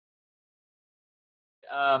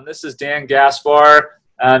This is Dan Gaspar.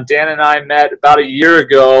 Dan and I met about a year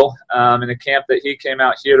ago in a camp that he came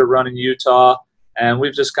out here to run in Utah, and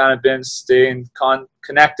we've just kind of been staying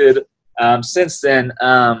connected since then.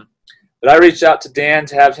 But I reached out to Dan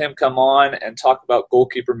to have him come on and talk about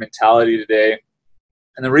goalkeeper mentality today.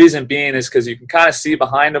 And the reason being is because you can kind of see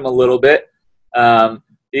behind him a little bit.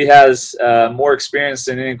 He has more experience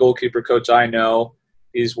than any goalkeeper coach I know.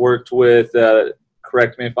 He's worked with,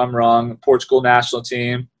 correct me if I'm wrong, Portugal national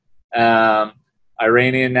team,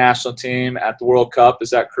 Iranian national team at the World Cup.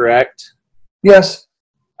 Is that correct? Yes.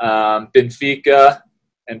 Benfica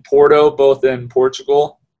and Porto, both in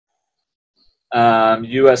Portugal.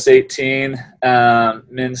 US 18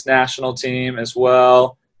 men's national team as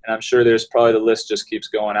well. And I'm sure there's probably the list just keeps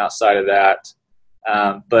going outside of that.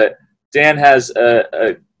 But Dan has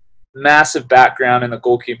a massive background in the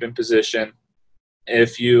goalkeeping position.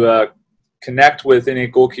 If you connect with any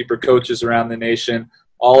goalkeeper coaches around the nation,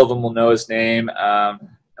 all of them will know his name and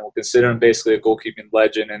will consider him basically a goalkeeping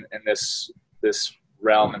legend in this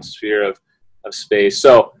realm and sphere of space.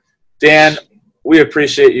 So, Dan, we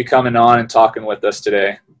appreciate you coming on and talking with us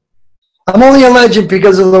today. I'm only a legend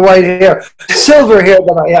because of the white hair. Silver hair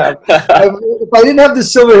that I have. If I didn't have the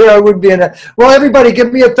silver hair, I wouldn't be in it. Well, everybody,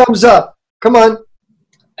 give me a thumbs up. Come on.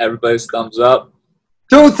 Everybody's thumbs up.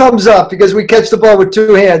 2 thumbs up because we catch the ball with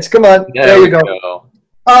 2 hands. Come on. There you go.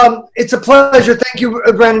 It's a pleasure. Thank you,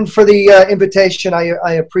 Brennan, for the invitation.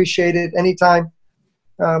 I appreciate it. Anytime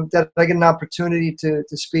that I get an opportunity to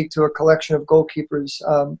speak to a collection of goalkeepers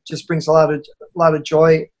just brings a lot of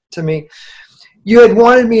joy to me. You had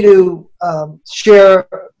wanted me to share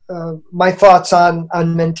my thoughts on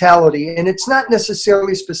mentality, and it's not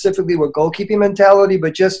necessarily specifically with goalkeeping mentality,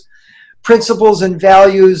 but just principles and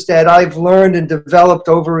values that I've learned and developed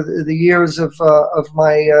over the years of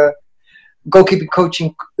my goalkeeping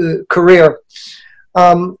coaching career.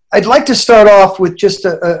 I'd like to start off with just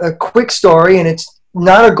a quick story, and it's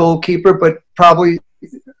not a goalkeeper, but probably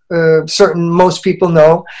most people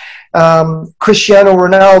know. Cristiano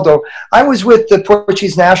Ronaldo. I was with the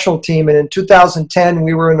Portuguese national team, and in 2010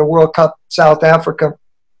 we were in the World Cup South Africa.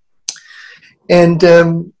 And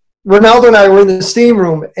Ronaldo and I were in the steam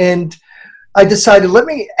room, and I decided, let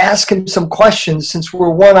me ask him some questions since we're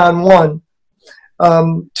one-on-one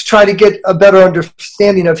to try to get a better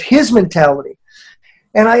understanding of his mentality.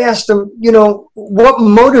 And I asked him, what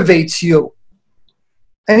motivates you?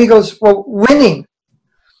 And he goes, well, winning.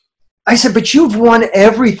 I said, but you've won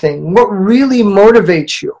everything. What really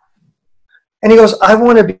motivates you? And he goes, I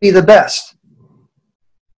want to be the best.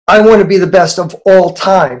 I want to be the best of all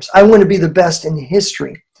times. I want to be the best in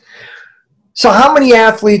history. So how many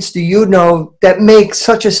athletes do you know that make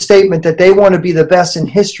such a statement that they want to be the best in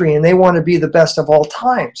history and they want to be the best of all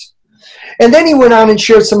times? And then he went on and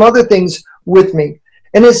shared some other things with me.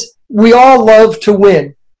 And we all love to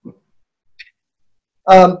win.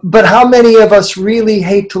 But how many of us really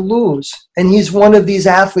hate to lose? And he's one of these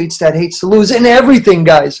athletes that hates to lose in everything,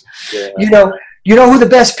 guys. Yeah. You know who the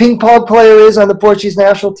best ping pong player is on the Portuguese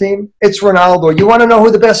national team? It's Ronaldo. You want to know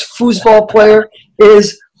who the best foosball player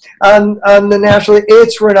is on the national team?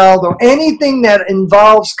 It's Ronaldo. Anything that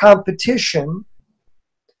involves competition,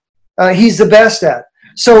 he's the best at.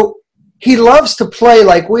 So he loves to play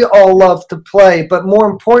like we all love to play, but more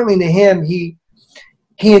importantly to him, he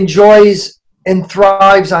enjoys and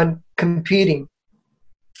thrives on competing.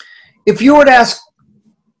 If you were to ask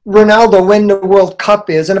Ronaldo when the World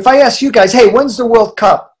Cup is, and if I ask you guys, hey, when's the World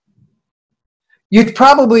Cup? You'd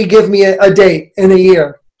probably give me a date in a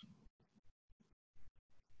year.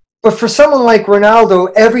 But for someone like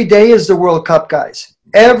Ronaldo, every day is the World Cup, guys.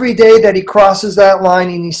 Every day that he crosses that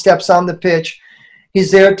line and he steps on the pitch,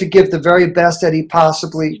 he's there to give the very best that he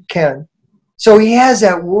possibly can. So he has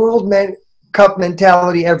that World Cup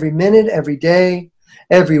mentality every minute, every day,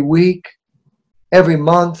 every week, every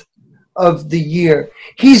month of the year.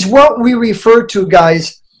 He's what we refer to,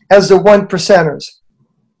 guys, as the 1%ers.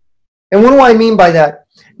 And what do I mean by that?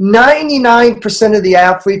 99% of the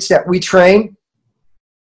athletes that we train,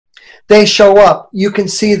 they show up. You can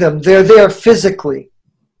see them. They're there physically.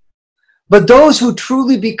 But those who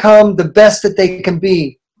truly become the best that they can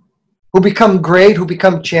be, who become great, who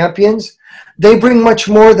become champions, they bring much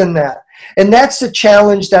more than that. And that's the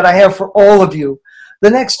challenge that I have for all of you. The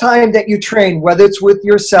next time that you train, whether it's with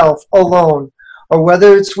yourself alone, or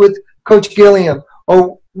whether it's with Coach Gilliam,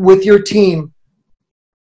 or with your team,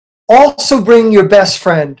 also bring your best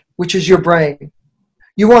friend, which is your brain.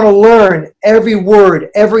 You want to learn every word,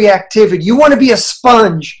 every activity. You want to be a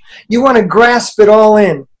sponge. You want to grasp it all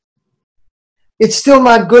in. It's still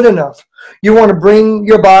not good enough. You want to bring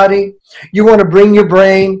your body. You want to bring your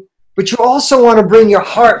brain. but you also want to bring your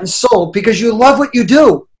heart and soul because you love what you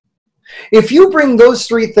do. If you bring those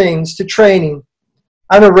three things to training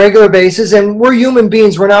on a regular basis, and we're human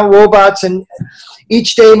beings, we're not robots, and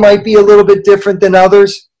each day might be a little bit different than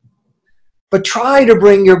others, but try to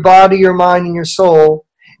bring your body, your mind, and your soul,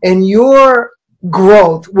 and your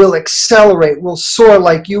growth will accelerate, will soar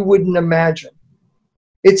like you wouldn't imagine.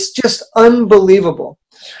 It's just unbelievable.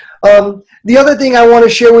 The other thing I want to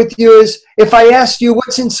share with you is, if I asked you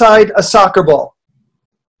what's inside a soccer ball,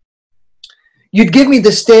 you'd give me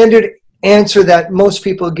the standard answer that most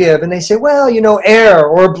people give, and they say, well, you know, air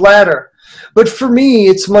or bladder. But for me,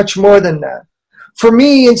 it's much more than that. For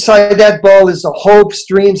me, inside that ball is the hopes,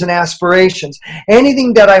 dreams, and aspirations.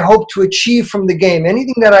 Anything that I hope to achieve from the game,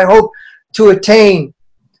 anything that I hope to attain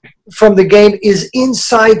from the game is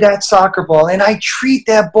inside that soccer ball, and I treat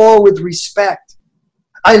that ball with respect.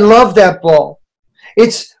 I love that ball.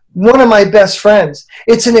 It's one of my best friends.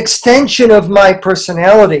 It's an extension of my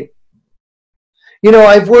personality. You know,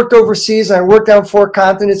 I've worked overseas. I worked on 4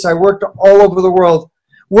 continents. I worked all over the world.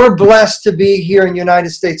 We're blessed to be here in the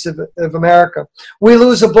United States of America. We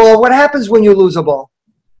lose a ball. What happens when you lose a ball?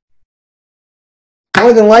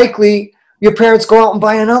 More than likely, your parents go out and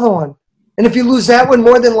buy another one. And if you lose that one,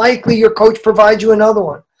 more than likely, your coach provides you another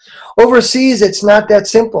one. Overseas, it's not that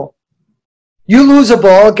simple. You lose a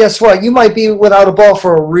ball, guess what? You might be without a ball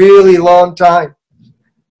for a really long time.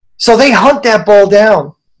 So they hunt that ball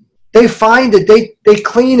down. They find it. They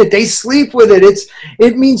clean it. They sleep with it.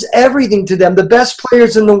 It means everything to them. The best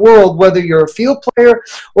players in the world, whether you're a field player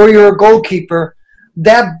or you're a goalkeeper,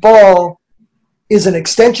 that ball is an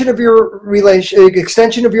extension of your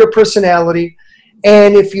extension of your personality.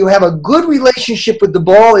 And if you have a good relationship with the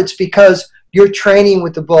ball, it's because you're training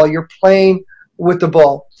with the ball. You're playing with the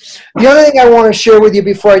ball. The other thing I want to share with you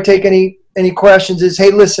before I take any questions is,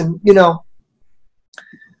 hey, listen, you know,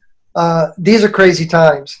 these are crazy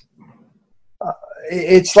times.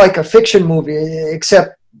 It's like a fiction movie,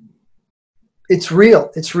 except it's real.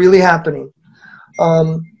 It's really happening.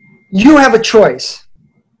 You have a choice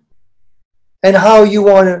and how you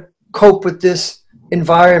want to cope with this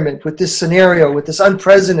environment, with this scenario, with this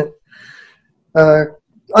unprecedented,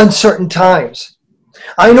 uncertain times.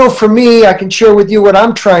 I know for me, I can share with you what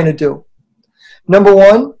I'm trying to do. Number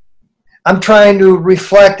one, I'm trying to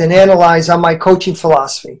reflect and analyze on my coaching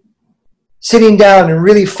philosophy, sitting down and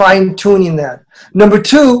really fine-tuning that. Number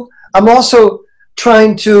two, I'm also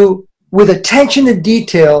trying to, with attention to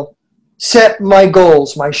detail, set my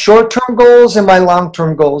goals, my short-term goals and my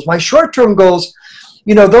long-term goals. My short-term goals,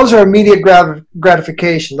 you know, those are immediate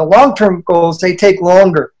gratification. The long-term goals, they take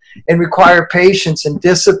longer and require patience and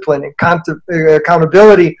discipline and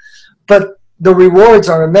accountability, but the rewards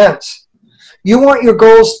are immense. You want your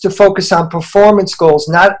goals to focus on performance goals,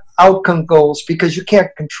 not outcome goals, because you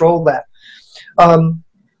can't control that.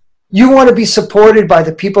 You want to be supported by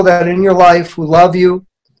the people that are in your life who love you,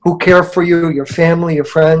 who care for you, your family, your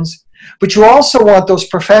friends. But you also want those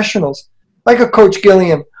professionals, like a Coach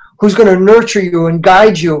Gilliam, who's going to nurture you and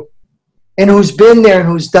guide you, and who's been there and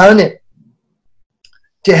who's done it,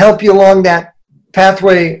 to help you along that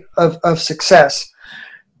pathway of success.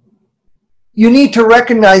 You need to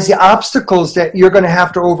recognize the obstacles that you're going to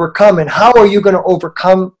have to overcome, and how are you going to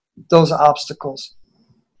overcome those obstacles.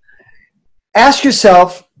 Ask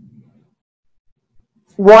yourself,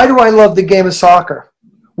 why do I love the game of soccer?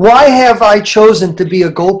 Why have I chosen to be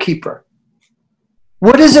a goalkeeper?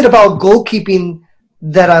 What is it about goalkeeping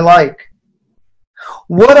that I like?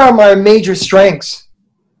 What are my major strengths?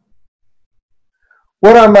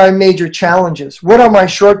 What are my major challenges? What are my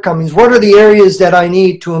shortcomings? What are the areas that I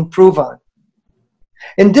need to improve on?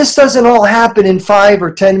 And this doesn't all happen in 5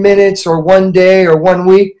 or 10 minutes or 1 day or 1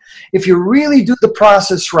 week. If you really do the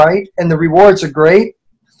process right and the rewards are great,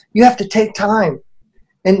 you have to take time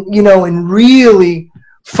and, you know, and really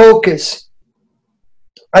focus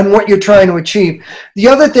on what you're trying to achieve. The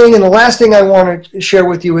other thing, and the last thing I want to share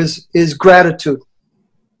with you, is gratitude.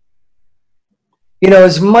 You know,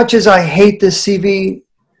 as much as I hate this CV-19,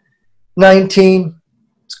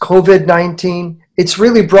 it's COVID-19, it's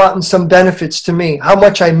really brought in some benefits to me. How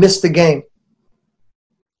much I miss the game.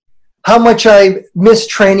 How much I miss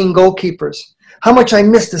training goalkeepers. How much I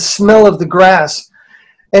miss the smell of the grass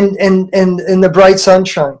and the bright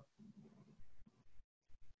sunshine.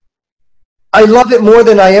 I love it more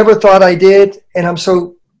than I ever thought I did, and I'm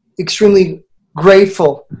so extremely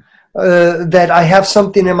grateful that I have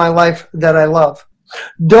something in my life that I love.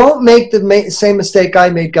 Don't make the same mistake I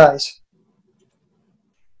made, guys.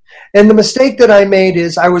 And the mistake that I made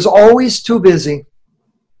is I was always too busy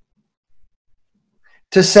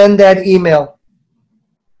to send that email.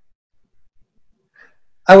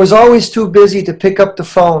 I was always too busy to pick up the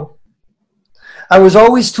phone. I was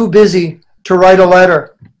always too busy to write a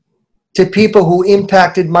letter to people who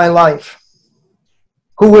impacted my life,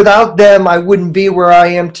 who without them I wouldn't be where I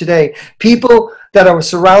am today. People that I was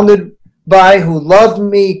surrounded by, who loved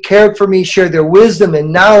me, cared for me, shared their wisdom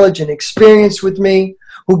and knowledge and experience with me,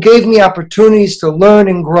 who gave me opportunities to learn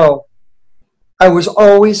and grow. I was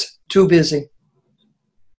always too busy.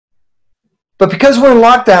 But because we're in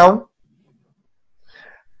lockdown,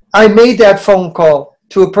 I made that phone call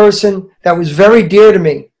to a person that was very dear to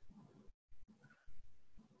me,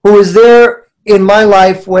 who was there in my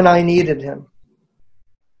life when I needed him.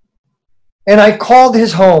 And I called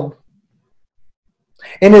his home,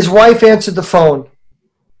 and his wife answered the phone.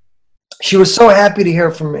 She was so happy to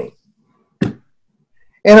hear from me.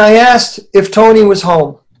 And I asked if Tony was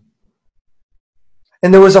home.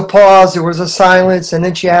 And there was a pause, there was a silence, and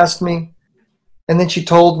then she asked me, and then she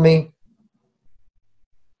told me,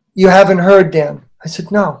 "You haven't heard, Dan?" I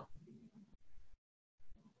said, "No.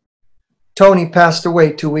 Tony passed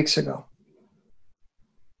away 2 weeks ago."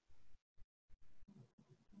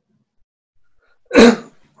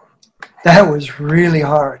 That was really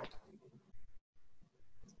hard.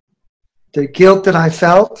 The guilt that I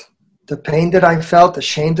felt, the pain that I felt, the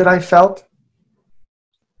shame that I felt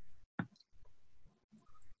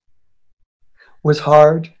was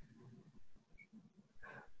hard.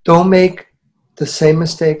 Don't make the same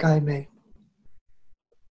mistake I made.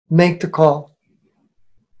 Make the call.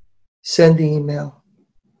 Send the email.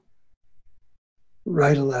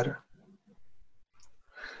 Write a letter.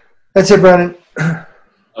 That's it, Brennan. That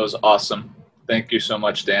was awesome. Thank you so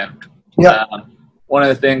much, Dan. Yeah. One of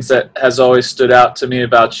the things that has always stood out to me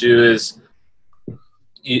about you is,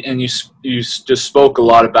 you just spoke a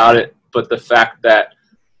lot about it, but the fact that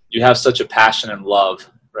you have such a passion and love,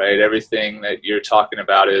 right? Everything that you're talking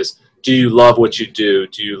about is, do you love what you do?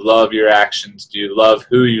 Do you love your actions? Do you love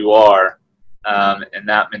who you are? And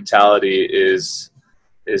that mentality is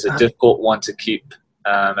a difficult one to keep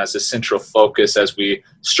as a central focus as we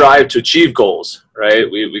strive to achieve goals, right?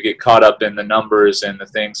 We get caught up in the numbers and the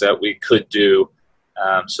things that we could do.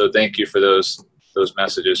 So thank you for those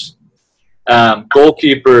messages.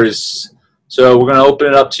 Goalkeepers, so we're going to open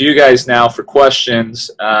it up to you guys now for questions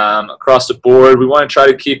across the board. We want to try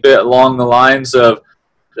to keep it along the lines of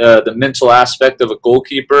the mental aspect of a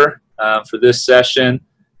goalkeeper for this session.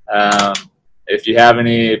 If you have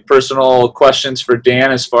any personal questions for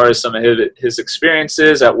Dan as far as some of his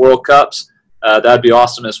experiences at World Cups, that'd be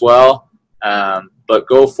awesome as well. But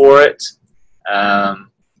go for it.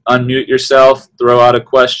 Unmute yourself, throw out a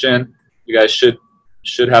question. You guys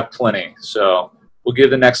should have plenty. So we'll give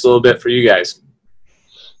the next little bit for you guys.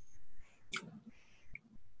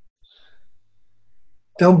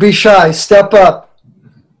 Don't be shy. Step up.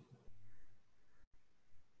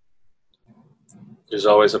 There's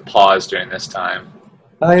always a pause during this time.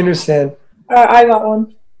 I understand. I got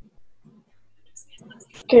one.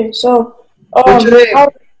 Okay, so what's your name?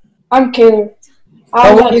 I'm Caleb.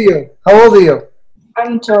 How old are you? How old are you?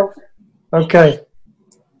 I'm 12. Okay.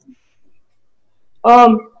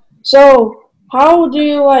 So how do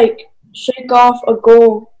you shake off a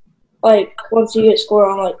goal once you get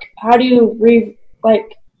scored on? How do you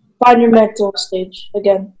find your mental stage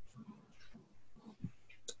again?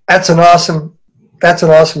 That's an awesome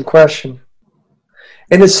question.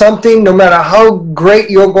 And it's something, no matter how great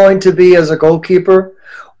you're going to be as a goalkeeper,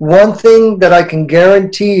 one thing that I can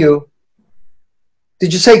guarantee you.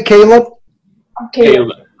 Did you say Caleb? I'm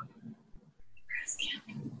Caleb.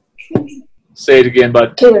 Say it again,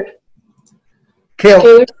 bud. Caleb.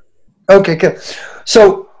 Caleb. Okay, Caleb.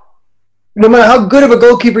 So no matter how good of a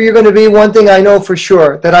goalkeeper you're going to be, one thing I know for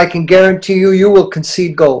sure, that I can guarantee you, you will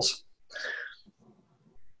concede goals.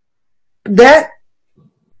 That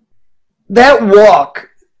walk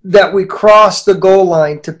that we cross the goal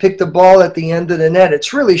line to pick the ball at the end of the net,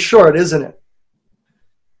 it's really short, isn't it?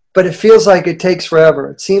 But it feels like it takes forever.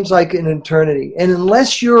 It seems like an eternity. And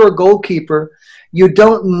unless you're a goalkeeper, you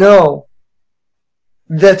don't know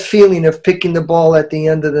that feeling of picking the ball at the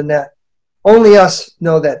end of the net. Only us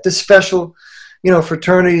know that. This special,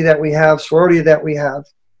 fraternity that we have, sorority that we have.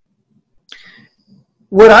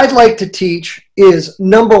 What I'd like to teach is,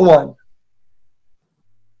 number one,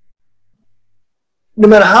 no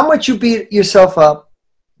matter how much you beat yourself up,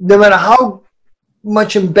 no matter how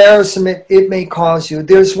much embarrassment it may cause you,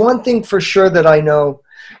 there's one thing for sure that I know.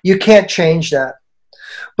 You can't change that.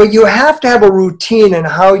 But you have to have a routine in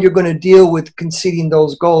how you're going to deal with conceding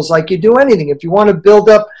those goals, like you do anything. If you want to build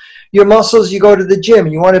up your muscles, you go to the gym.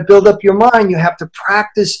 You want to build up your mind, you have to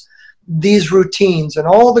practice these routines. And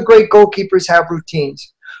all the great goalkeepers have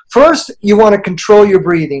routines. First, you want to control your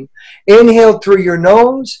breathing. Inhale through your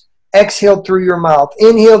nose, exhale through your mouth.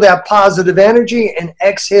 Inhale that positive energy and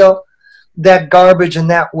exhale that garbage and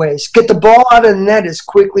that waste. Get the ball out of the net as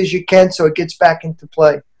quickly as you can so it gets back into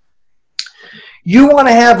play. You want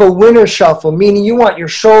to have a winner shuffle, meaning you want your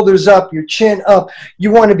shoulders up, your chin up.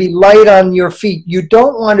 You want to be light on your feet. You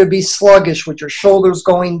don't want to be sluggish with your shoulders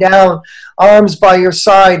going down, arms by your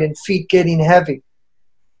side, and feet getting heavy.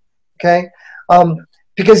 Okay?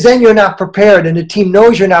 Because then you're not prepared, and the team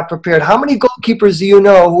knows you're not prepared. How many goalkeepers do you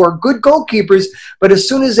know who are good goalkeepers, but as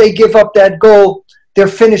soon as they give up that goal, they're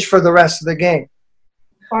finished for the rest of the game?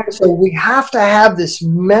 So we have to have this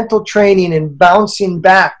mental training and bouncing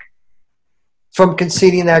back from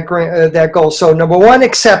conceding that goal. So number one,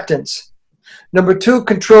 acceptance. Number two,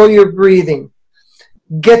 control your breathing.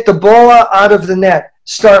 Get the ball out of the net.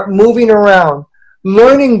 Start moving around.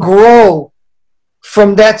 Learn and grow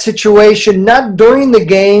from that situation, not during the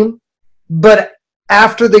game, but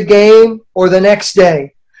after the game or the next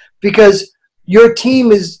day. Because your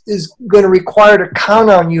team is going to require to count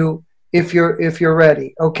on you if you're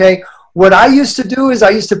ready, okay? What I used to do is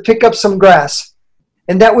I used to pick up some grass.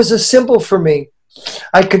 And that was a symbol for me.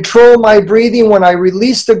 I control my breathing. When I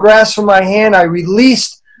released the grass from my hand, I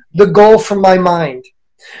released the goal from my mind.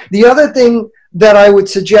 The other thing that I would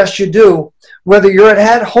suggest you do, whether you're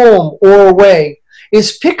at home or away,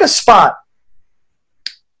 is pick a spot.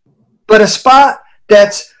 But a spot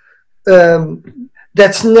that's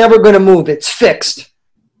never going to move. It's fixed,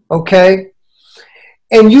 okay?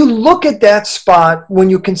 And you look at that spot when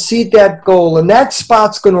you concede that goal, and that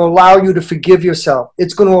spot's going to allow you to forgive yourself.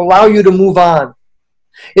 It's going to allow you to move on.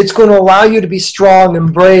 It's going to allow you to be strong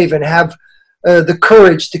and brave and have the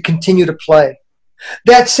courage to continue to play.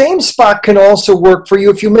 That same spot can also work for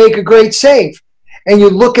you if you make a great save. And you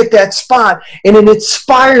look at that spot, and it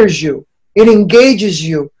inspires you. It engages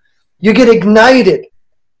you. You get ignited.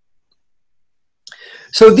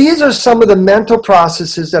 So these are some of the mental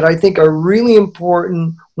processes that I think are really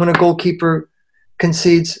important when a goalkeeper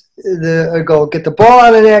concedes a goal. Get the ball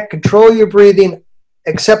out of the net, control your breathing,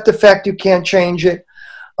 accept the fact you can't change it,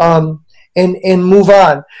 and move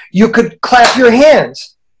on. You could clap your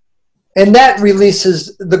hands, and that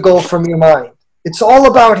releases the goal from your mind. It's all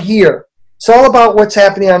about here. It's all about what's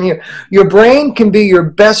happening on here. Your brain can be your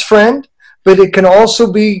best friend, but it can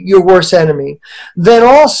also be your worst enemy. Then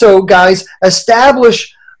also, guys,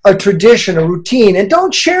 establish a tradition, a routine, and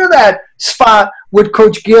don't share that spot with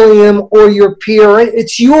Coach Gilliam or your peer.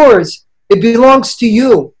 It's yours. It belongs to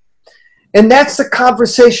you. And that's the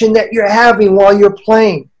conversation that you're having while you're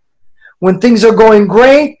playing. When things are going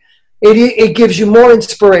great, it gives you more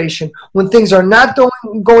inspiration. When things are not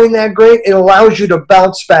going that great, it allows you to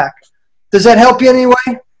bounce back. Does that help you in any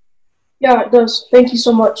way? Yeah, it does. Thank you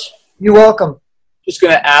so much. You're welcome. Just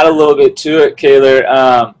going to add a little bit to it,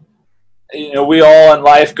 Kaylor. We all in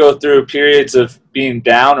life go through periods of being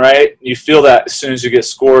down, right? You feel that as soon as you get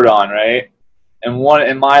scored on, right? And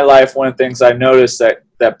in my life, one of the things I noticed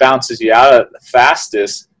that bounces you out of the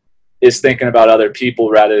fastest is thinking about other people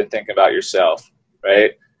rather than thinking about yourself,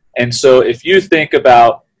 right? And so if you think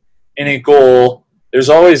about any goal, there's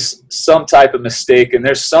always some type of mistake, and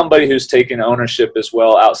there's somebody who's taking ownership as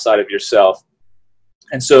well outside of yourself.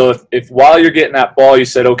 And so if while you're getting that ball, you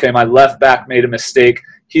said, okay, my left back made a mistake,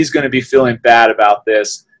 he's going to be feeling bad about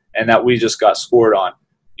this and that we just got scored on.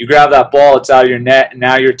 You grab that ball, it's out of your net, and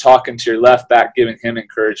now you're talking to your left back, giving him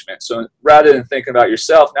encouragement. So rather than thinking about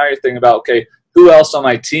yourself, now you're thinking about, okay, who else on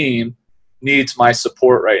my team needs my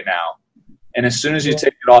support right now? And as soon as you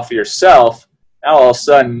take it off of yourself, now all of a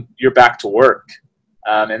sudden you're back to work.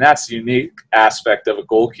 And that's the unique aspect of a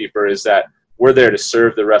goalkeeper, is that we're there to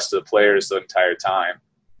serve the rest of the players the entire time.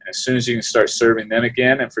 And as soon as you can start serving them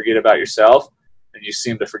again and forget about yourself, then you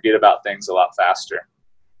seem to forget about things a lot faster.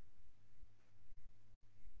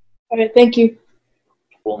 All right, thank you.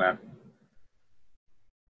 Cool, man.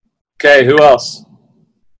 Okay, who else?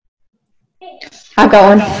 I've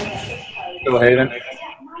got one. Go, Hayden.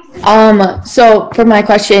 So for my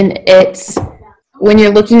question, it's when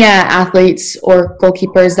you're looking at athletes or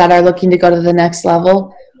goalkeepers that are looking to go to the next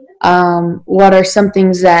level, what are some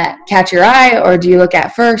things that catch your eye, or do you look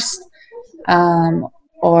at first,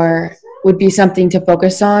 or would be something to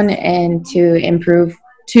focus on and to improve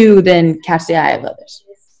to then catch the eye of others?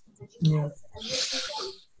 Yeah.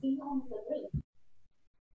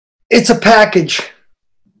 It's a package.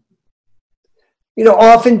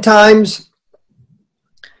 Oftentimes,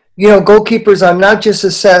 goalkeepers are not just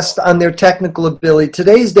assessed on their technical ability.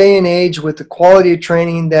 Today's day and age, with the quality of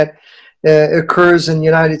training that occurs in the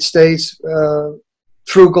United States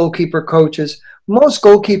through goalkeeper coaches, most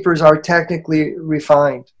goalkeepers are technically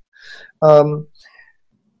refined. But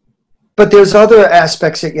there's other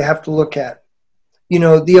aspects that you have to look at. You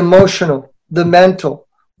know, the emotional, the mental,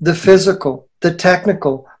 the physical, the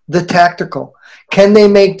technical, the tactical. Can they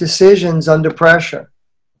make decisions under pressure?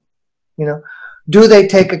 You know, do they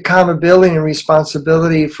take accountability and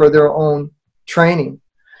responsibility for their own training?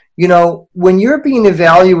 You know, when you're being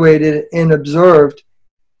evaluated and observed,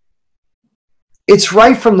 it's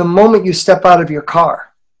right from the moment you step out of your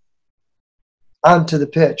car onto the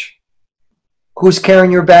pitch. Who's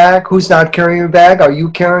carrying your bag? Who's not carrying your bag? Are you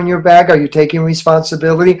carrying your bag? Are you taking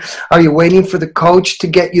responsibility? Are you waiting for the coach to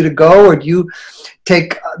get you to go? Or do you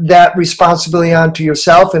take that responsibility onto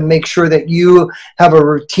yourself and make sure that you have a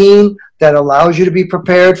routine that allows you to be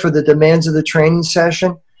prepared for the demands of the training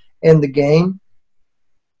session and the game?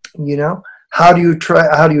 You know, how do you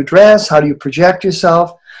dress? How do you project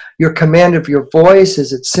yourself? Your command of your voice,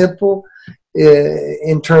 is it simple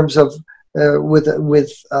in terms of with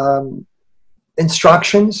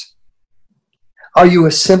instructions? Are you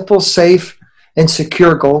a simple, safe, and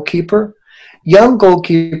secure goalkeeper? Young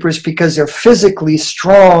goalkeepers, because they're physically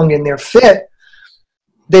strong and they're fit,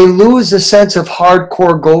 they lose a sense of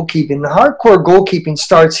hardcore goalkeeping. The hardcore goalkeeping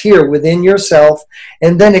starts here within yourself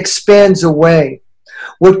and then expands away.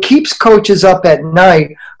 What keeps coaches up at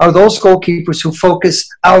night are those goalkeepers who focus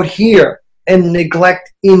out here and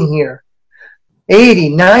neglect in here.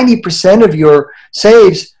 80-90% of your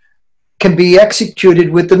saves can be executed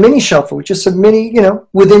with the mini shuffle, which is a mini, you know,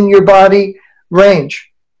 within your body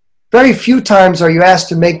range. Very few times are you asked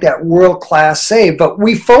to make that world-class save, but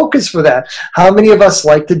we focus for that. How many of us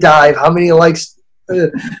like to dive? How many likes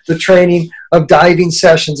the training of diving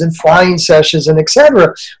sessions and flying sessions and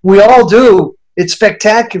etc.? We all do. It's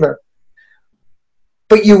spectacular.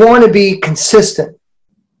 But you want to be consistent.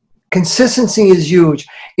 Consistency is huge.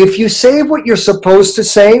 If you save what you're supposed to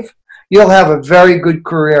save, you'll have a very good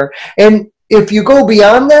career. And if you go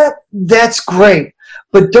beyond that, that's great.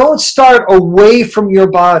 But don't start away from your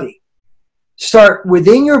body. Start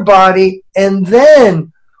within your body and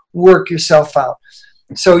then work yourself out.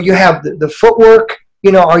 So you have the footwork.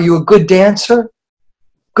 You know, are you a good dancer?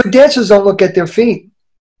 Good dancers don't look at their feet.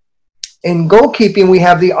 In goalkeeping, we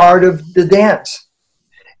have the art of the dance.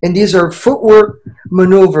 And these are footwork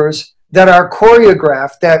maneuvers that are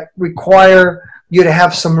choreographed, that require you to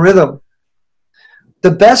have some rhythm.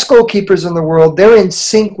 The best goalkeepers in the world, they're in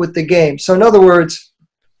sync with the game. So in other words,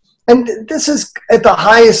 and this is at the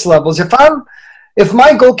highest levels, if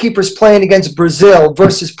my goalkeeper's playing against Brazil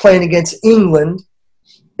versus playing against England,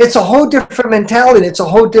 it's a whole different mentality. It's a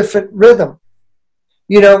whole different rhythm.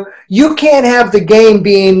 You know, you can't have the game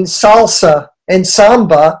being salsa and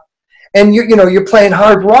samba and you're playing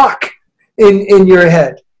hard rock in your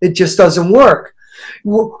head. It just doesn't work.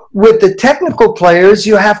 With the technical players,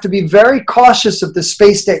 you have to be very cautious of the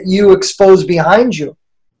space that you expose behind you.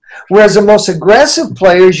 Whereas the most aggressive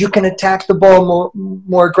players, you can attack the ball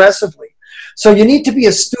more aggressively. So you need to be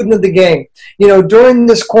a student of the game. You know, during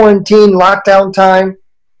this quarantine lockdown time,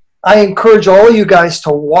 I encourage all you guys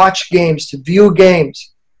to watch games, to view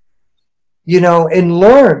games, you know, and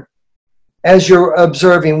learn as you're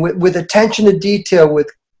observing with attention to detail,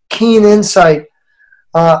 with keen insight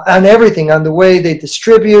on everything, on the way they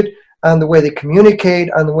distribute, on the way they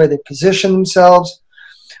communicate, on the way they position themselves.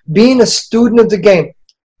 Being a student of the game.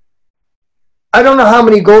 I don't know how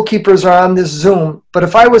many goalkeepers are on this Zoom, but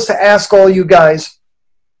if I was to ask all you guys,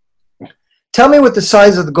 tell me what the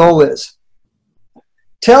size of the goal is.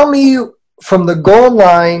 Tell me from the goal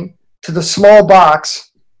line to the small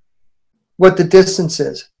box what the distance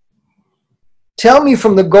is. Tell me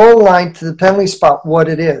from the goal line to the penalty spot what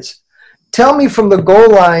it is. Tell me from the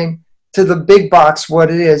goal line to the big box what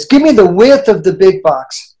it is. Give me the width of the big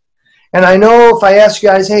box. And I know if I ask you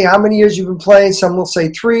guys, hey, how many years you've been playing, some will say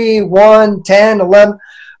 3, 1, 10, 11.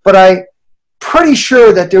 But I'm pretty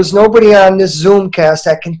sure that there's nobody on this Zoomcast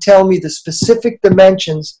that can tell me the specific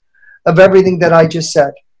dimensions of everything that I just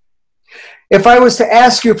said. If I was to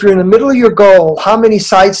ask you, if you're in the middle of your goal, how many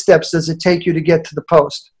side steps does it take you to get to the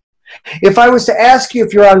post? If I was to ask you,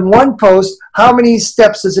 if you're on one post, how many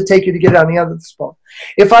steps does it take you to get on the other post?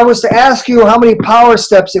 If I was to ask you how many power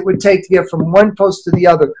steps it would take to get from one post to the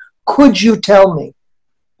other, could you tell me?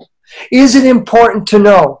 Is it important to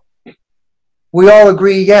know? We all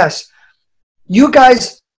agree, yes. You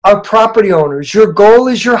guys are property owners. Your goal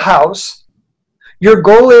is your house. Your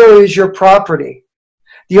goal area is your property.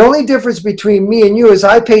 The only difference between me and you is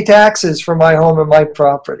I pay taxes for my home and my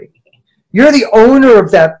property. You're the owner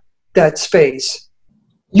of that space.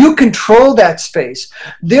 You control that space.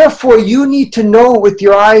 Therefore, you need to know with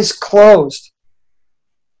your eyes closed.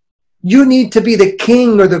 You need to be the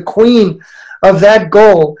king or the queen of that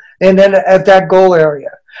goal and then at that goal area.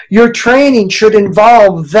 Your training should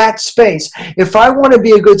involve that space. If I want to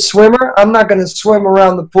be a good swimmer, I'm not going to swim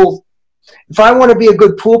around the pool. If I want to be a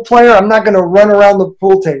good pool player, I'm not going to run around the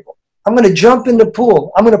pool table. I'm going to jump in the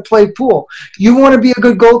pool. I'm going to play pool. You want to be a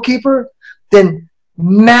good goalkeeper? Then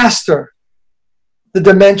master the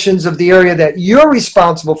dimensions of the area that you're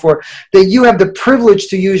responsible for, that you have the privilege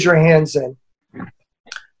to use your hands in.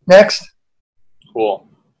 Next. Cool.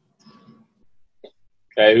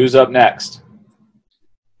 Okay, who's up next?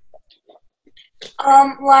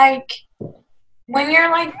 Like when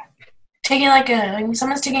you're like taking when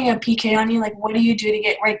someone's taking a PK on you, like what do you do to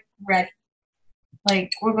get ready?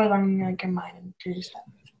 Like what goes on your mind to do stuff?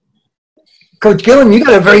 Coach Gillen, you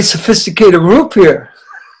got a very sophisticated group here.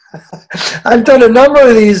 I've done a number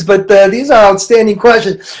of these, but these are outstanding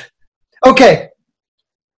questions. Okay.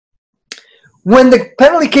 When the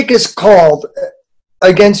penalty kick is called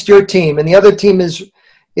against your team and the other team is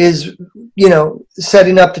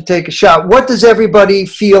setting up to take a shot, what does everybody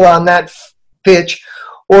feel on that pitch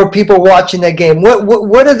or people watching that game?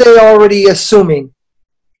 What are they already assuming?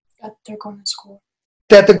 That they're going to score.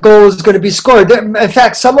 That the goal is going to be scored. In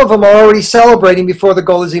fact, some of them are already celebrating before the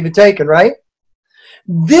goal is even taken, right?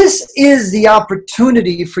 This is the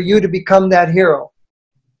opportunity for you to become that hero.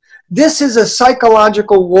 This is a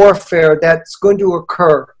psychological warfare that's going to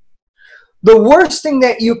occur. The worst thing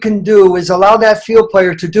that you can do is allow that field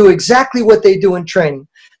player to do exactly what they do in training.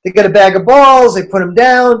 They get a bag of balls, they put them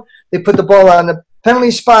down, they put the ball on the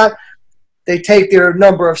penalty spot, they take their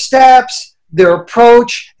number of steps, their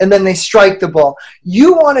approach, and then they strike the ball.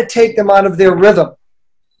 You want to take them out of their rhythm.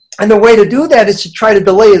 And the way to do that is to try to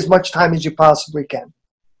delay as much time as you possibly can.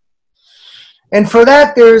 And for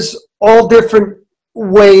that, there's all different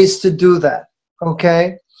ways to do that,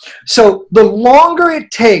 okay? So the longer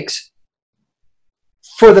it takes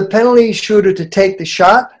for the penalty shooter to take the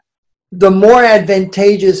shot, the more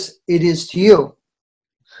advantageous it is to you.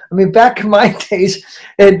 I mean, back in my days,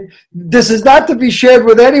 and this is not to be shared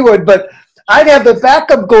with anyone, but I'd have the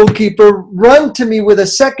backup goalkeeper run to me with a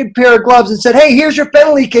second pair of gloves and said, hey, here's your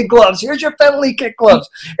penalty kick gloves. Here's your penalty kick gloves.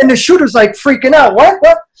 And the shooter's like freaking out. What?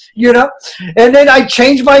 And then I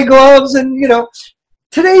change my gloves and,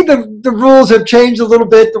 today the rules have changed a little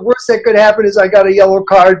bit. The worst that could happen is I got a yellow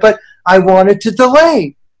card, but I wanted to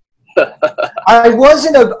delay. I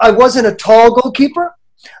wasn't a tall goalkeeper.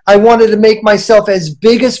 I wanted to make myself as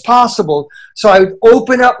big as possible. So I would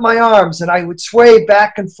open up my arms and I would sway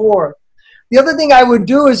back and forth. The other thing I would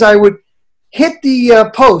do is I would hit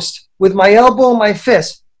the post with my elbow and my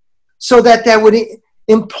fist so that would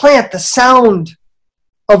implant the sound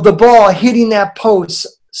of the ball hitting that post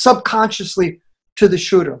subconsciously to the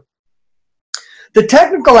shooter. The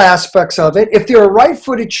technical aspects of it, if they're a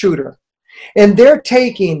right-footed shooter and they're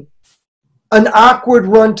taking an awkward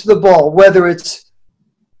run to the ball, whether it's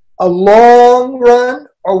a long run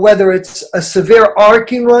or whether it's a severe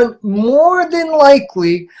arcing run, more than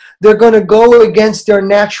likely they're going to go against their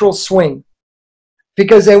natural swing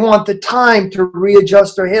because they want the time to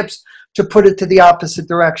readjust their hips to put it to the opposite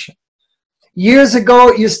direction. Years ago,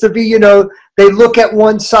 it used to be, they look at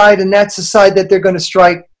one side and that's the side that they're going to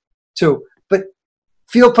strike to. But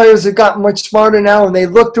field players have gotten much smarter now and they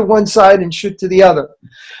look to one side and shoot to the other.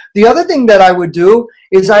 The other thing that I would do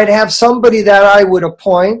is I'd have somebody that I would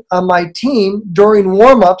appoint on my team during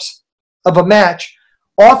warm-ups of a match.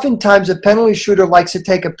 Oftentimes, a penalty shooter likes to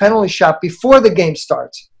take a penalty shot before the game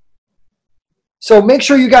starts. So make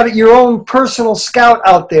sure you got your own personal scout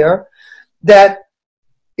out there that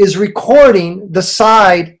is recording the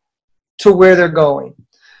side to where they're going.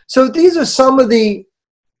 So these are some of the,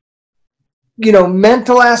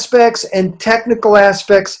 mental aspects and technical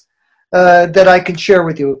aspects that I can share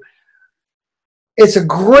with you. It's a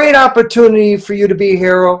great opportunity for you to be a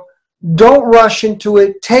hero. Don't rush into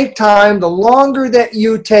it. Take time. The longer that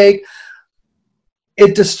you take,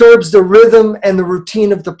 it disturbs the rhythm and the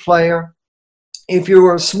routine of the player. If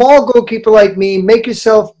you're a small goalkeeper like me, make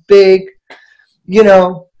yourself big.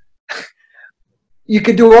 You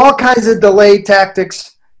could do all kinds of delay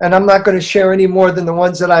tactics, and I'm not going to share any more than the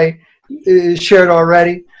ones that I shared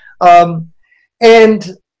already.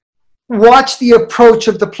 And watch the approach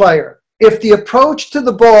of the player. If the approach to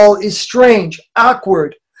the ball is strange,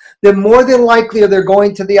 awkward, then more than likely they're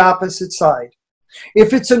going to the opposite side.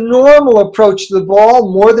 If it's a normal approach to the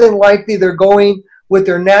ball, more than likely they're going with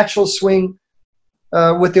their natural swing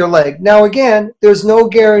with their leg. Now, again, there's no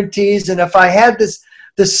guarantees, and if I had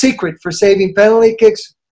the secret for saving penalty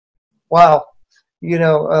kicks, wow,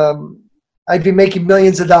 I'd be making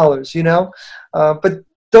millions of dollars, But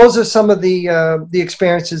those are some of the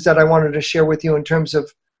experiences that I wanted to share with you in terms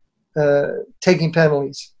of taking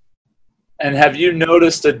penalties. And have you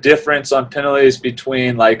noticed a difference on penalties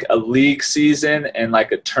between like a league season and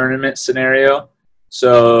like a tournament scenario?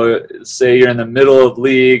 So say you're in the middle of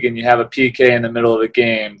league and you have a PK in the middle of a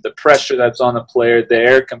game, the pressure that's on the player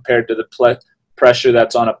there compared to the pressure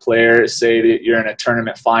that's on a player, say that you're in a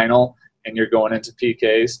tournament final and you're going into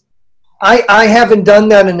PKs? I haven't done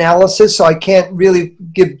that analysis, so I can't really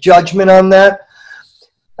give judgment on that.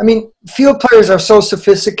 I mean, field players are so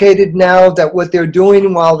sophisticated now that what they're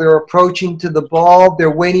doing while they're approaching to the ball,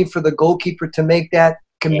 they're waiting for the goalkeeper to make that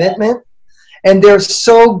commitment. And they're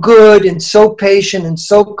so good and so patient and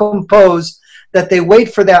so composed that they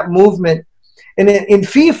wait for that movement. And in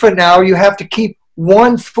FIFA now, you have to keep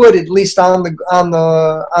one foot at least on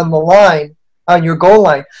the line, on your goal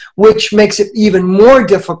line, which makes it even more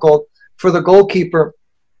difficult for the goalkeeper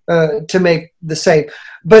to make the save.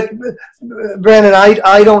 But Brandon,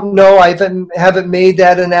 I don't know. I haven't made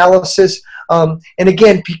that analysis. And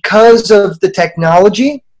again, because of the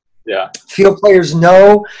technology, field players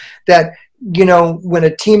know that, you know, when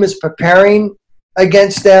a team is preparing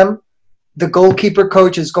against them, the goalkeeper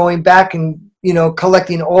coach is going back and, you know,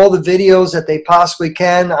 collecting all the videos that they possibly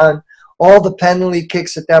can on all the penalty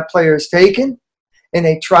kicks that player has taken, and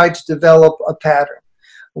they try to develop a pattern.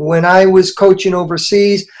 When I was coaching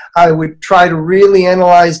overseas, I would try to really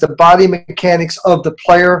analyze the body mechanics of the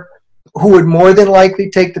player who would more than likely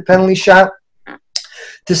take the penalty shot,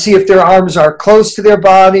 to see if their arms are close to their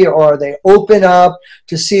body or they open up,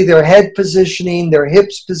 to see their head positioning, their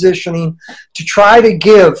hips positioning, to try to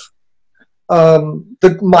give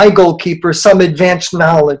my goalkeeper some advanced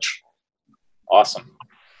knowledge. Awesome.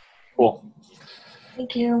 Cool.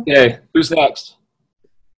 Thank you. Okay, who's next?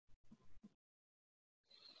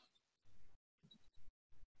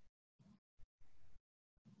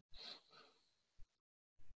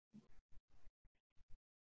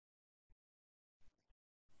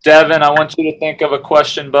 Devin, I want you to think of a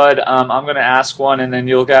question, bud. I'm going to ask one, and then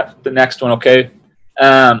you'll get the next one, okay?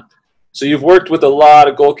 So you've worked with a lot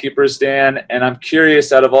of goalkeepers, Dan, and I'm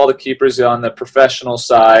curious, out of all the keepers on the professional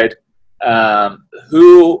side,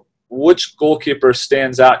 which goalkeeper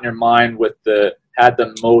stands out in your mind had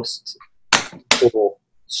the most total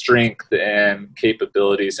strength and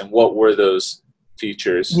capabilities, and what were those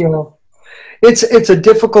features? You know, it's a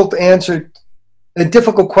difficult answer, a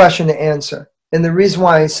difficult question to answer. And the reason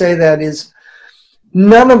why I say that is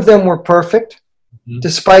none of them were perfect,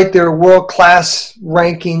 despite their world-class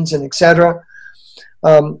rankings and et cetera.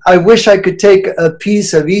 I wish I could take a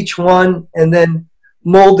piece of each one and then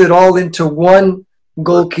mold it all into one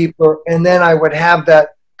goalkeeper, and then I would have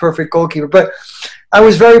that perfect goalkeeper. But I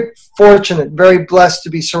was very fortunate, very blessed to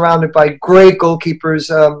be surrounded by great goalkeepers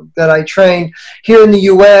that I trained. Here in the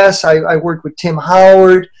U.S., I worked with Tim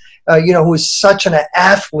Howard, who was such an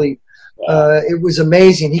athlete. It was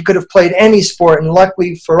amazing. He could have played any sport, and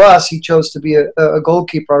luckily for us, he chose to be a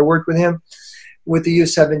goalkeeper. I worked with him with the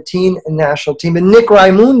U17 national team. And Nick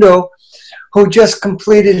Raimundo, who just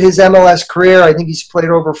completed his MLS career. I think he's played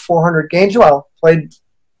over 400 games. Well, played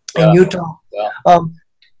in Utah. Yeah.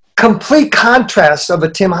 Complete contrast of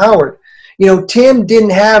a Tim Howard. You know, Tim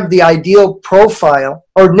didn't have the ideal profile,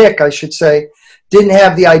 or Nick, I should say, didn't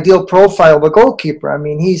have the ideal profile of a goalkeeper. I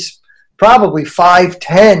mean, he's probably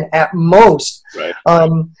 5'10" at most. Right.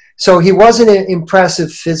 So he wasn't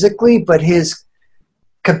impressive physically, but his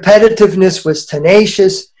competitiveness was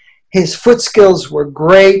tenacious. His foot skills were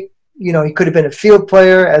great. You know, he could have been a field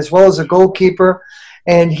player as well as a goalkeeper.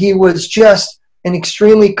 And he was just an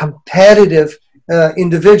extremely competitive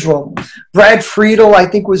individual. Brad Friedel, I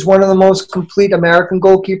think, was one of the most complete American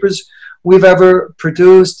goalkeepers we've ever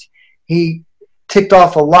produced. He ticked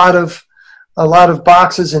off a lot of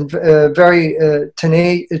boxes and very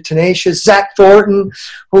tenacious. Zach Thornton,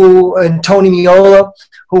 and Tony Miola,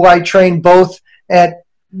 who I trained both at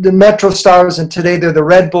the Metro Stars, and today they're the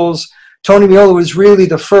Red Bulls. Tony Miola was really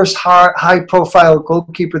the first high-profile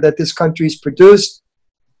goalkeeper that this country's produced.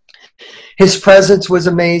 His presence was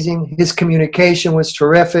amazing. His communication was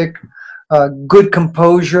terrific. Good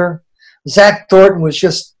composure. Zach Thornton was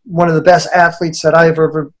just one of the best athletes that I've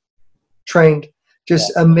ever trained.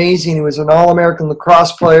 Just amazing. He was an All-American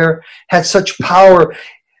lacrosse player, had such power.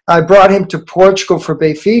 I brought him to Portugal for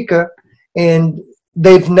Benfica, and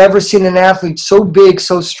they've never seen an athlete so big,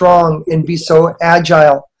 so strong, and be so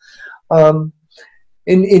agile.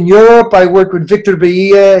 In Europe, I worked with Victor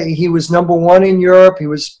Bahia. He was #1 in Europe. He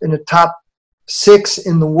was in the top 6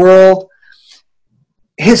 in the world.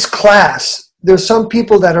 His class, there's some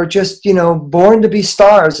people that are just, born to be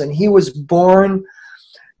stars, and he was born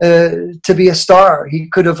to be a star. He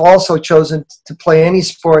could have also chosen to play any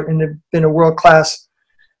sport and have been a world-class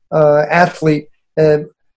athlete.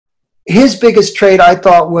 his biggest trait, I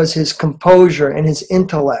thought, was his composure and his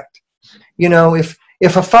intellect. You know, if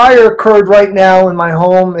a fire occurred right now in my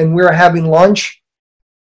home and we were having lunch,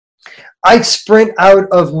 I'd sprint out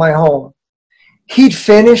of my home. He'd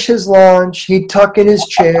finish his lunch, he'd tuck in his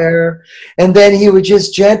chair, and then he would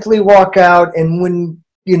just gently walk out and wouldn't,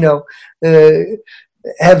 you know,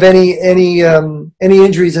 have any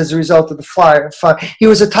injuries as a result of the fire. He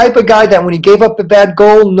was the type of guy that when he gave up a bad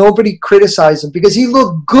goal, nobody criticized him because he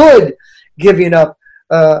looked good giving up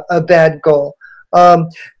a bad goal.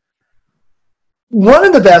 One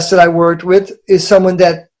of the best that I worked with is someone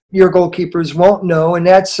that your goalkeepers won't know, and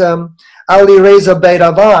that's Ali Reza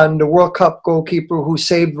Beidavan, the World Cup goalkeeper who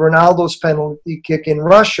saved Ronaldo's penalty kick in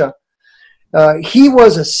Russia. He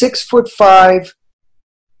was a 6'5"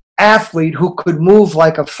 athlete who could move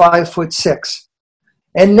like a 5'6",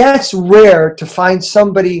 and that's rare to find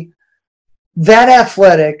somebody that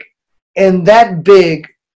athletic and that big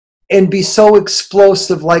and be so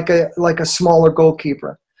explosive like a smaller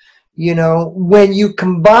goalkeeper. You know, when you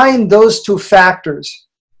combine those two factors,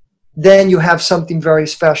 then you have something very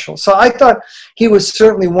special. So I thought he was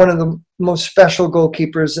certainly one of the most special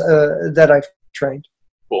goalkeepers that I've trained.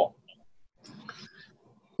 Cool.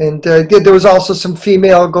 And there was also some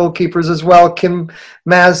female goalkeepers as well. Kim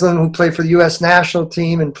Maslin, who played for the U.S. national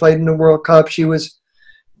team and played in the World Cup. She was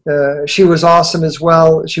awesome as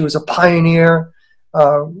well. She was a pioneer,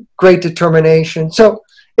 great determination. So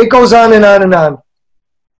it goes on and on and on.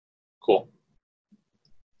 Cool.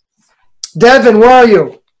 Devin, where are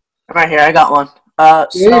you? I'm right here. I got one.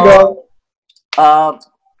 Here you go. I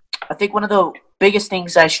think one of the biggest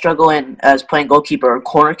things I struggle in as playing goalkeeper are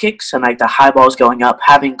corner kicks and like the high balls going up,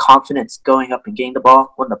 having confidence going up and getting the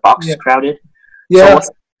ball when the box is crowded. Yeah. So what's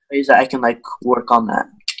the ways that I can like work on that?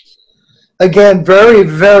 Again, very,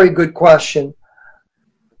 very good question.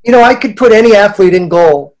 You know, I could put any athlete in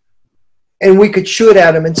goal and we could shoot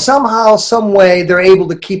at them, and somehow, some way, they're able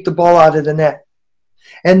to keep the ball out of the net.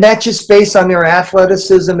 And that's just based on their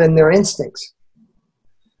athleticism and their instincts.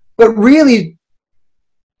 But really,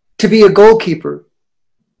 to be a goalkeeper,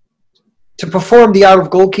 to perform the art of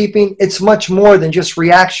goalkeeping, it's much more than just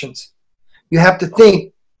reactions. You have to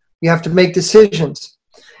think. You have to make decisions.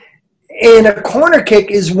 And a corner kick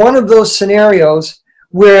is one of those scenarios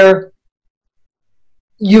where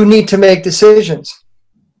you need to make decisions.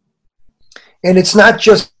 And it's not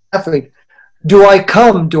just athlete. Do I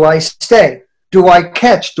come? Do I stay? Do I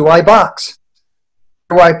catch? Do I box?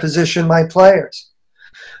 Do I position my players?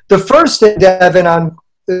 The first thing, Devin, on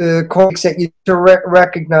corner kicks that you need to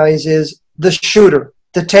recognize is the shooter,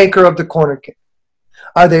 the taker of the corner kick.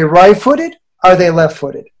 Are they right-footed? Are they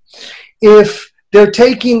left-footed? If they're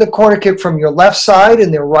taking the corner kick from your left side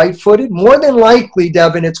and they're right-footed, more than likely,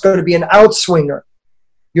 Devin, it's going to be an outswinger.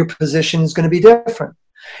 Your position is going to be different.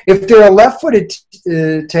 If they're a left-footed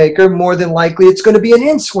taker, more than likely it's going to be an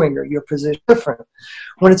in-swinger. Your position is different.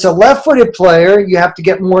 When it's a left-footed player, you have to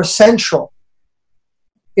get more central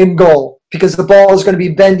in goal because the ball is going to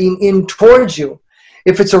be bending in towards you.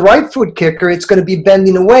 If it's a right-foot kicker, it's going to be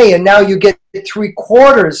bending away, and now you get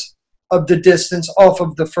 3/4 of the distance off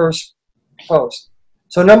of the first post.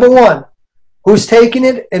 So number one, who's taking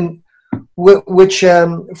it and which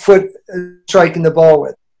foot striking the ball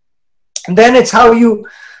with. And then it's how you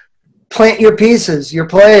plant your pieces, your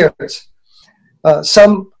players.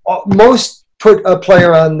 Most put a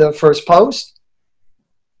player on the first post.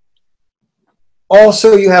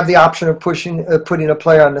 Also, you have the option of putting a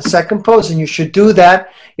player on the second post, and you should do that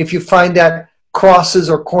if you find that crosses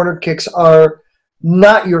or corner kicks are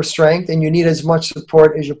not your strength and you need as much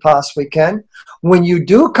support as you possibly can. When you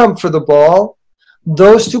do come for the ball,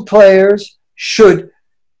 those two players should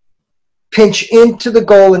pinch into the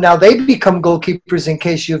goal, and now they become goalkeepers in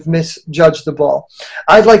case you've misjudged the ball.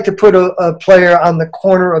 I'd like to put a player on the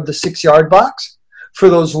corner of the 6-yard box for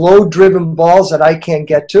those low-driven balls that I can't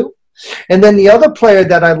get to. And then the other player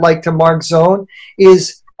that I'd like to mark zone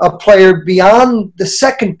is a player beyond the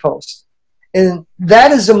second post. And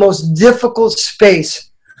that is the most difficult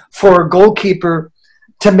space for a goalkeeper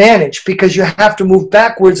to manage because you have to move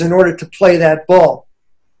backwards in order to play that ball.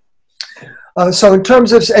 So in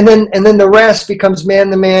terms of, and then the rest becomes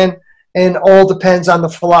man-to-man, and all depends on the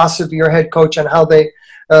philosophy of your head coach and how they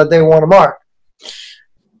want to mark.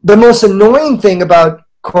 The most annoying thing about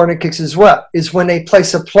corner kicks is what? Is when they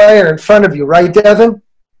place a player in front of you, right, Devin?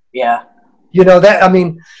 Yeah. You know,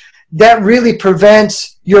 that really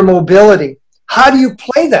prevents your mobility. How do you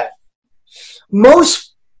play that?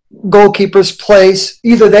 Most goalkeepers place,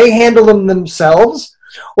 either they handle them themselves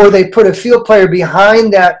or they put a field player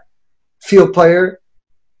behind that field player,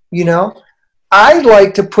 you know. I'd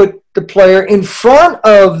like to put the player in front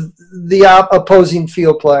of the opposing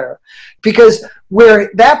field player. Because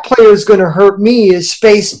where that player is going to hurt me is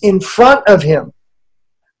space in front of him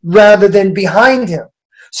rather than behind him.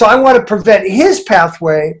 So I want to prevent his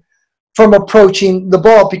pathway from approaching the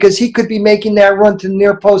ball because he could be making that run to the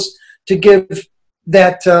near post to give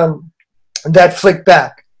that that flick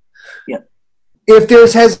back. Yeah. If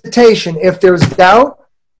there's hesitation, if there's doubt,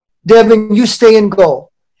 Devin, you stay in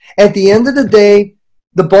goal. At the end of the day,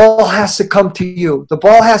 the ball has to come to you. The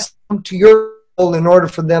ball has to come to your goal in order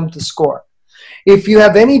for them to score. If you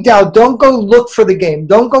have any doubt, don't go look for the game.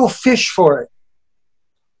 Don't go fish for it.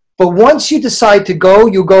 But once you decide to go,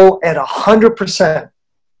 you go at 100%.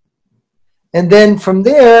 And then from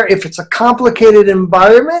there, if it's a complicated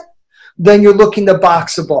environment, then you're looking to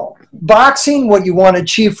box the ball. Boxing, what you want to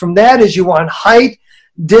achieve from that is you want height,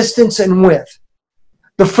 distance, and width.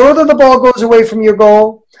 The further the ball goes away from your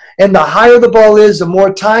goal and the higher the ball is, the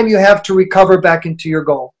more time you have to recover back into your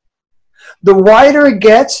goal. The wider it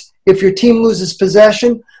gets, if your team loses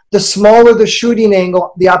possession, the smaller the shooting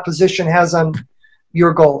angle the opposition has on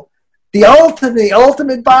your goal. The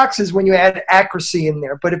ultimate box is when you add accuracy in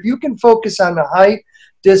there. But if you can focus on the height,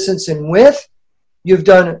 distance, and width, you've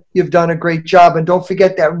done a great job. And don't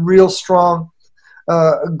forget that real strong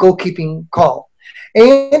goalkeeping call.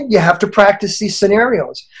 And you have to practice these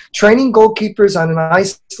scenarios. Training goalkeepers on an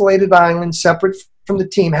isolated island separate from the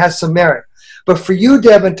team has some merit. But for you,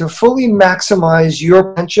 Devin, to fully maximize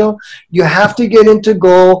your potential, you have to get into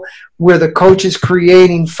goal where the coach is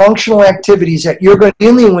creating functional activities that you're going to be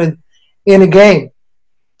dealing with in a game.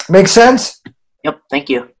 Make sense? Yep, thank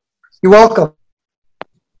you. You're welcome.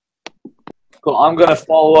 Cool. I'm going to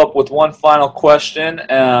follow up with one final question,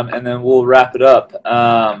 and then we'll wrap it up.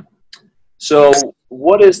 So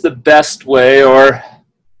what is the best way, or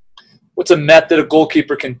what's a method a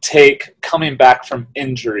goalkeeper can take coming back from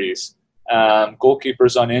injuries?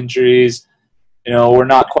 Goalkeepers on injuries, we're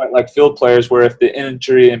not quite like field players where if the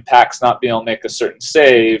injury impacts not being able to make a certain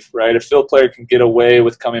save, right? A field player can get away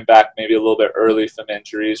with coming back maybe a little bit early from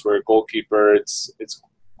injuries, where a goalkeeper, it's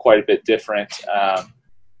quite a bit different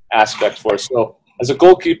aspect for us. So as a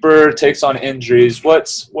goalkeeper takes on injuries,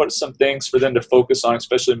 what's some things for them to focus on,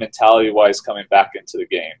 especially mentality-wise, coming back into the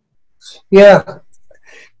game? Yeah.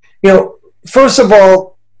 First of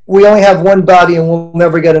all, we only have one body and we'll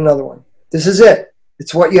never get another one. This is it.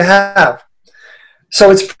 It's what you have.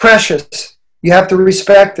 So it's precious. You have to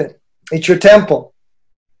respect it. It's your temple.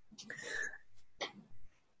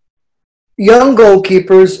 Young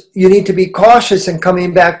goalkeepers, you need to be cautious in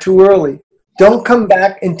coming back too early. Don't come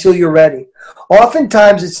back until you're ready.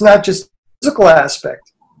 Oftentimes, it's not just the physical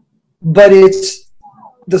aspect, but it's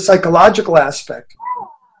the psychological aspect.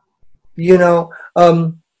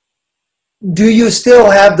 Do you still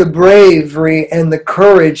have the bravery and the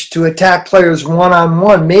courage to attack players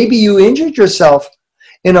one-on-one? Maybe you injured yourself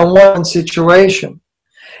in a one situation,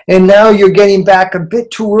 and now you're getting back a bit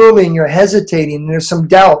too early and you're hesitating and there's some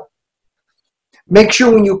doubt. Make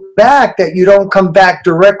sure when you come back that you don't come back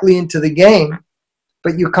directly into the game,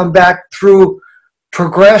 but you come back through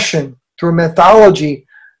progression, through methodology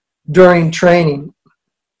during training.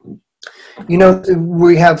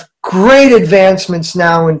 We have great advancements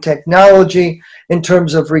now in technology in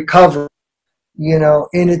terms of recovery,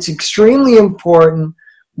 and it's extremely important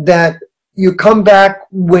that you come back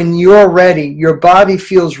when you're ready, your body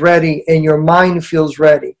feels ready, and your mind feels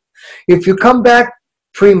ready. If you come back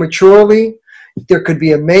prematurely, there could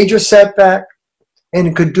be a major setback, and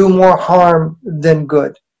it could do more harm than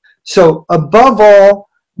good. So above all,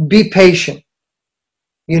 be patient.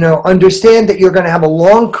 Understand that you're going to have a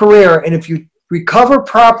long career, and if you recover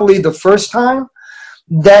properly the first time,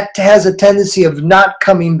 that has a tendency of not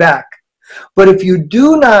coming back. But if you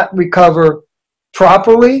do not recover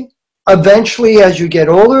properly, eventually as you get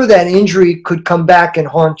older, that injury could come back and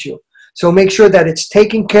haunt you. So make sure that it's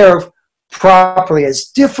taken care of properly, as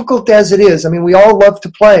difficult as it is. I mean, we all love to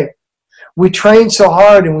play. We train so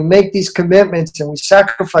hard and we make these commitments and we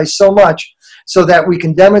sacrifice so much so that we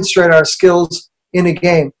can demonstrate our skills in a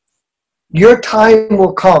game. Your time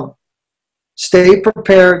will come. Stay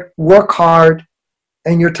prepared, work hard,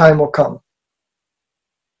 and your time will come.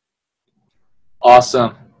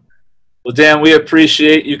 Awesome. Well, Dan, we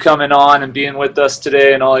appreciate you coming on and being with us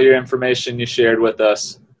today and all your information you shared with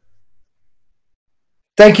us.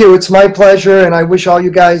 Thank you. It's my pleasure, and I wish all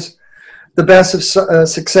you guys the best of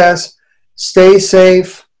success. Stay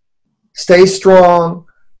safe, stay strong,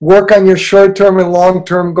 work on your short-term and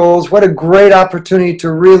long-term goals. What a great opportunity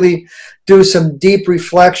to really do some deep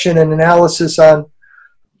reflection and analysis on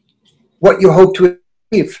what you hope to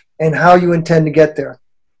achieve and how you intend to get there.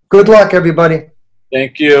 Good luck, everybody.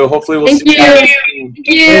 Thank you. Hopefully we'll see you. soon.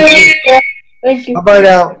 Thank you. Thank you. Bye-bye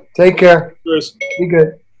now. Take care. Cheers. Be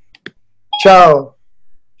good. Ciao.